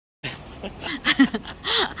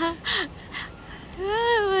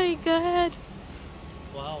Oh my god.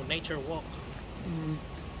 Wow, nature walk.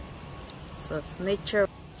 So it's nature.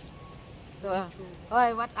 So,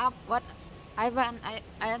 oi, what up? What? Ivan,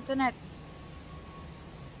 Antoinette.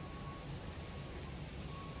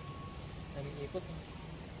 Daming ikot.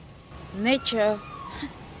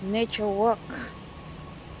 Nature walk.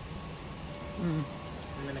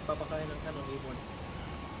 May nagpapakain ng ibon.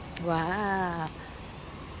 Wow.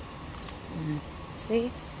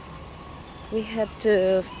 See? We have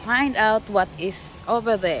to find out what is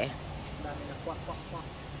over there. Dami na kwak kwak kwak.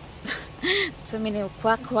 So many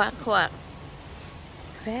quack, quack, quack.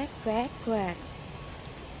 Quack, quack, quack.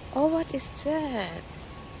 Oh, what is that?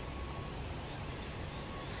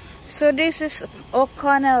 So this is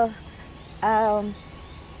O'Connell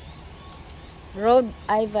Road,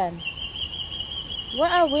 Ivan.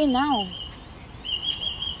 Where are we now?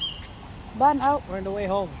 Ban, We're on the way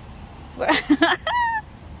home. where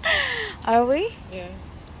are we? Yeah,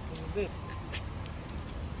 this is it.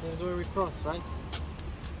 This is where we cross, right?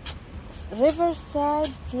 Riverside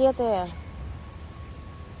Theater.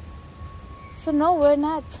 So no, we're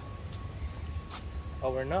not.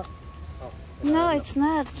 Oh, we're not. Oh, No, it's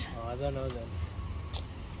not. Oh, I don't know then.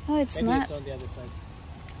 No, it's Maybe not. it's on the other side.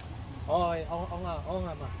 Oh, oo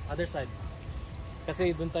nga ma. Other side.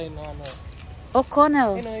 Kasi doon tayo na ano.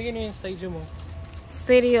 O'Connell Yun yung stadium mo.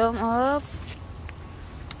 Stadium of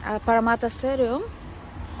Parramatta Stadium.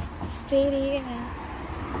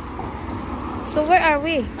 So where are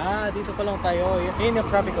we? Dito pa lang tayo. Yun yung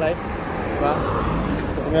traffic light. Diba?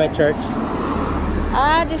 Kasi may church.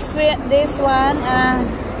 This one.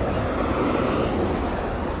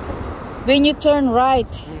 When you turn right,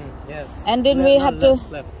 Yes. and then we have to.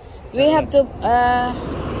 Left. We have to.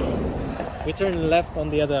 We turn left on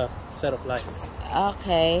the other set of lights.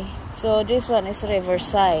 Okay. So this one is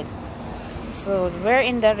Riverside. So we're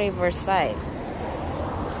in the Riverside.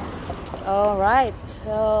 All right.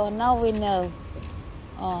 So now we know.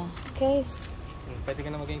 Oh, okay. Pwede ka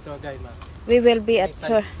na maging tour guide, ma. We will be a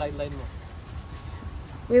tour. Sideline mo.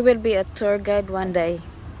 We will be a tour guide one day.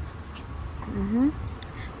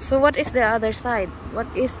 So what is the other side? What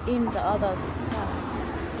is in the other side?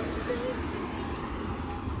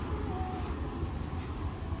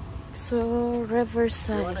 So If you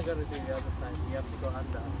Riverside. wanna go to the other side, you have to go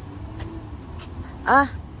under.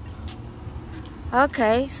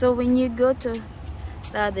 Okay. So when you go to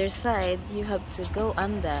the other side, you have to go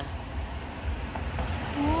under.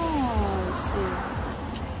 Oh, I see.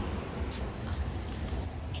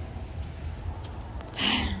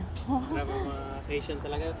 Grabe mga Asian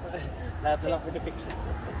talaga. Lahat na lang pinipicture.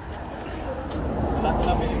 Lahat na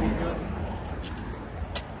lang pinipicture.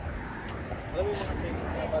 Alam mo yung mga things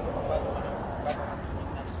na bago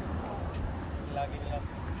lagi nila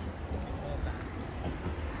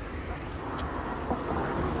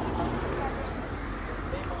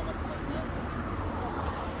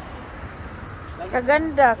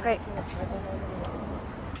Kaganda kay.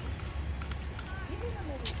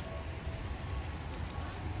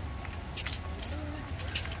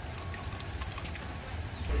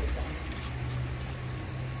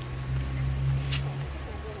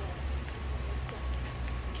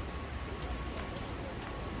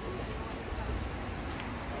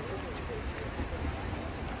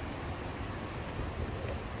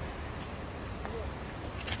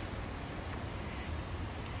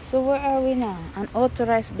 So where are we now?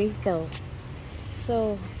 Unauthorized vehicle.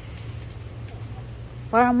 So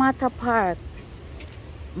Parramatta Park,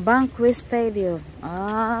 Bankwest Stadium.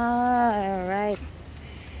 All right.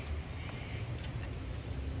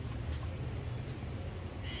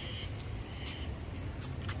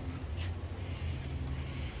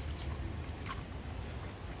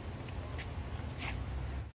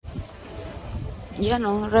 You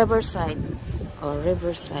know, Riverside or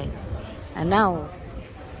Riverside. And now,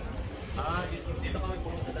 dito kami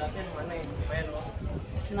pumunta dati nung pero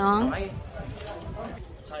no?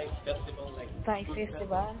 Thai festival like Thai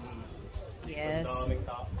festival. Yes. daming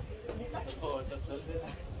tao. Oh, just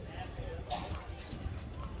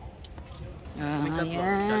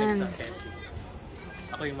Ayan. sa KFC.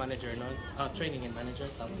 Ako yung manager noon. Training and manager.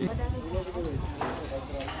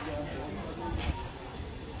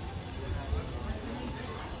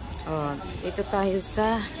 Oh, dito tayo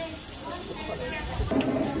sa